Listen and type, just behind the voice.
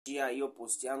hiyo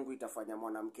post yangu itafanya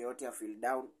mwanamke yote ya feel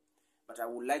down, but I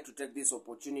would like to take this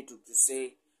opportunity to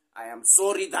say I am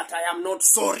sorry that I am not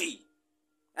sorry.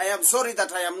 I am sorry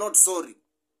that I am not sorry.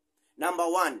 Number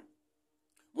one,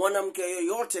 mwanamke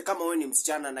yoyote kama wewe ni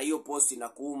msichana na hiyo post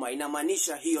inakuuma,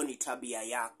 inamaanisha hiyo ni tabia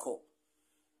yako.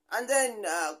 And then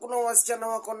kuna wasichana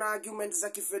wako na arguments za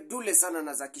kifedule sana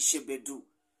na za kishebedu,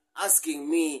 asking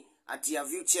me,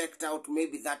 have you checked out,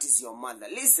 maybe that is your mother.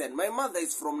 Listen, my mother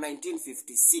is from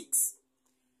 1956.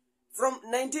 From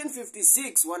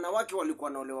 1956, wanawake walikuwa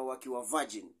naolewa wakiwa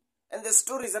virgin. And the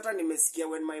stories hata nimesikia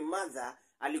when my mother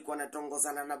alikuwa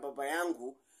anatongozana na baba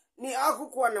yangu, ni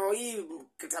hakukuwa na hii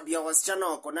tabia wasichana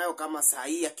wako nayo kama saa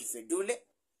hii ya kifedule.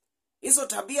 Hizo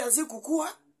tabia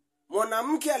hazikukua.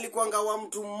 Mwanamke alikuwa wa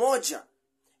mtu mmoja.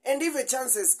 And even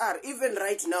chances are, even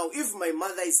right now, if my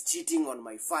mother is cheating on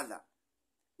my father,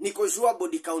 niko sure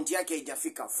body count yake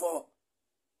haijafika 4.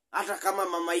 Hata kama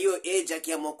mama hiyo age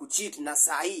akiamua kucheat na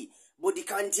saa hii, body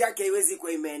count yake haiwezi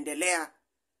kuwa imeendelea.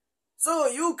 So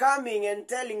you coming and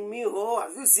telling me, oh,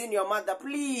 have you seen your mother?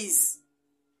 Please.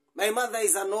 My mother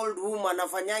is an old woman,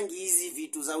 anafanyangi hizi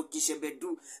vitu za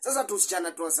ukishebedu. Sasa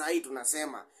tusichana tu saa hii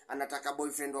tunasema, anataka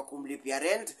boyfriend wa kumlipia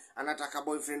rent, anataka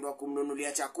boyfriend wa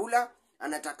kumnunulia chakula,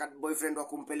 anataka boyfriend wa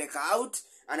kumpeleka out,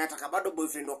 anataka bado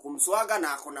boyfriend wa kumswaga,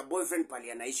 na akona boyfriend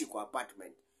pali anaishi kwa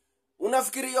apartment.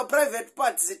 Unafikiri your private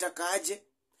parts zitakaaje?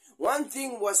 One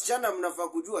thing wasichana mnafaa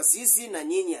kujua, sisi na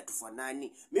nyinyi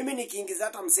hatufanani. Mimi nikiingiza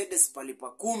hata Mercedes palipa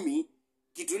 10,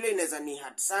 kitu ile inaweza ni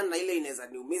hurt sana, ile inaweza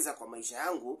niumiza kwa maisha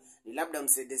yangu, ni labda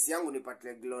Mercedes yangu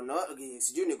nipate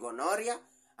sijui ni gonorrhea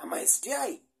ama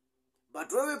STI.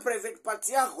 But wewe private part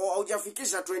yako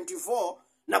haujafikisha 24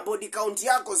 na body count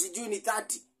yako sijui ni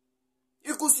 30.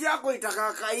 Ikusi yako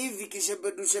itakaka hivi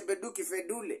kishebedu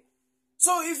kifedule.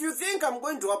 So if you think I'm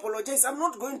going to apologize, I'm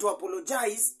not going to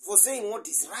apologize for saying what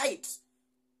is right.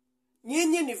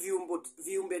 Nyinyi ni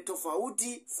viumbe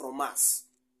tofauti from us.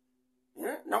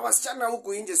 Na wasichana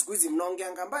huku nje siku hizi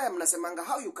mnaongeanga mbaya, mnasemanga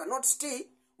how you cannot stay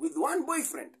with one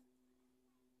boyfriend.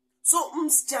 So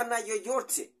msichana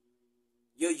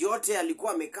yoyote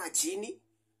alikuwa amekaa chini,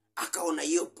 akaona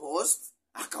hiyo post,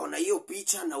 akaona hiyo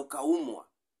picha na ukaumwa,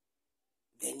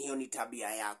 then hiyo ni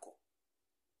tabia yako.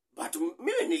 But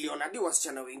mimi niliona hadi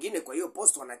wasichana wengine kwa hiyo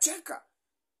post wanacheka,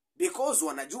 because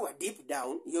wanajua deep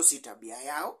down hiyo si tabia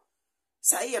yao.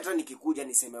 Sahi hata nikikuja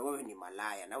niseme wewe ni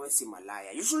malaya na wewe si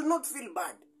malaya, you should not feel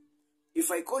bad.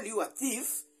 If I call you a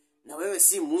thief na wewe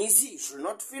si mwizi, you should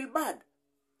not feel bad.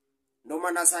 Ndo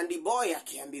maana Sandy Boy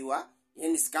akiambiwa,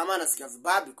 yani kama anasikia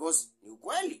vibaya because ni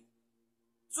ukweli.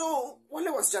 So wale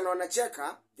wasichana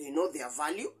wanacheka, they know their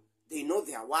value, they know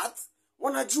their worth.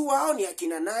 Wanajua hao ni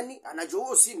akina nani, anajua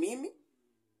huo si mimi.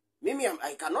 Mimi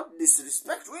I cannot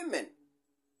disrespect women.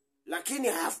 Lakini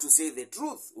I have to say the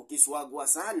truth. Ukiswagwa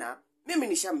sana, mimi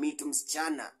nishameet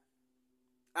msichana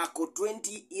ako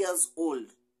 20 years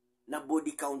old na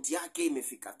body count yake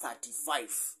imefika 35.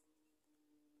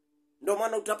 Ndo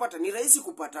maana utapata ni rahisi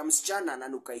kupata msichana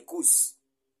ananuka ikusi,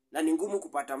 na ni ngumu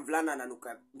kupata mvulana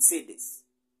ananuka Mercedes.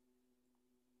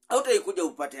 Hautaikuja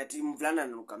upate ati mvulana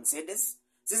ananuka Mercedes.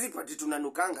 Sisi pati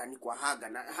tunanukanga ni kwa haga,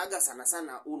 na haga sana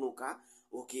sana unuka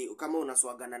kama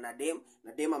unaswagana na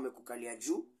dem amekukalia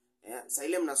juu. Sasa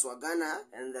ile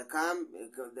mnaswagana and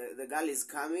the girl is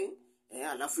coming,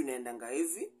 alafu inaendanga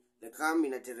hivi, the cam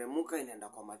inateremuka inaenda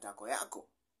kwa matako yako.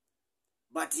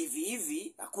 But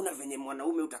hivi hakuna venye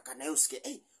mwanaume utakanayo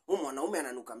usikie huyu mwanaume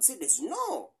ananuka Mercedes.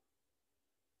 No,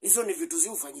 hizo ni vitu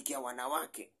ziufanyikia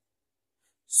wanawake.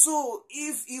 So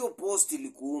if hiyo post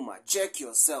ilikuuma, check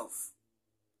yourself.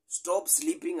 Stop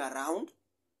sleeping around,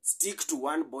 stick to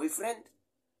one boyfriend,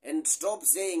 and stop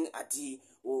saying ati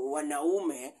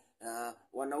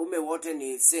wanaume wote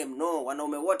ni same. No,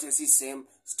 wanaume wote si same.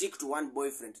 Stick to one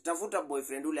boyfriend. Tafuta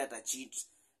boyfriend ule ata cheat.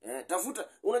 Tafuta,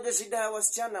 unajua shida ya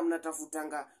wasichana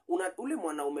mnatafutanga ule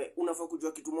mwanaume. Unafaa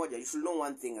kujua kitu moja, you should know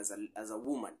one thing as a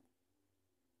woman.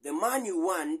 The man you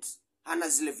want hana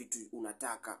zile vitu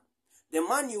unataka. The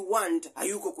man you want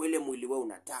hayuko kwa ile mwili wewe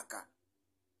unataka.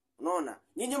 Unaona?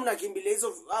 Nyinyi mnakimbilia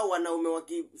hizo au wanaume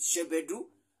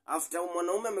wakishebedu. After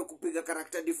mwanaume amekupiga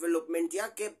character development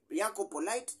yako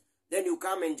polite, then you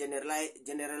come and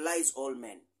generalize all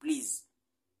men. Please.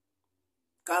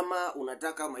 Kama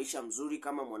unataka maisha mzuri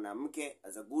kama mwanamke,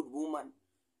 as a good woman,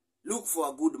 look for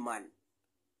a good man.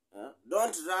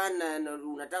 Don't run and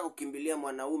unataka kukimbilia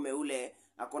mwanaume ule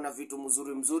akona vitu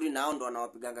mzuri na hao ndo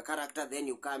anawapiganga character, then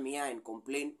you come here and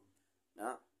complain.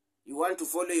 You want to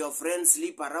follow your friends,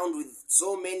 sleep around with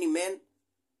so many men.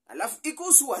 Alafu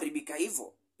ikusu haribika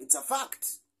hivyo. It's a fact.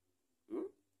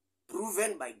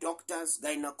 Proven by doctors,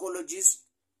 gynecologists.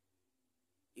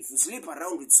 If you sleep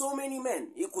around with so many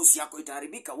men, ikusi yako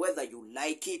itaharibika whether you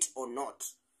like it or not.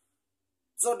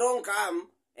 So don't come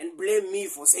and blame me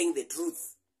for saying the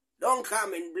truth. Don't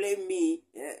come and blame me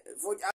for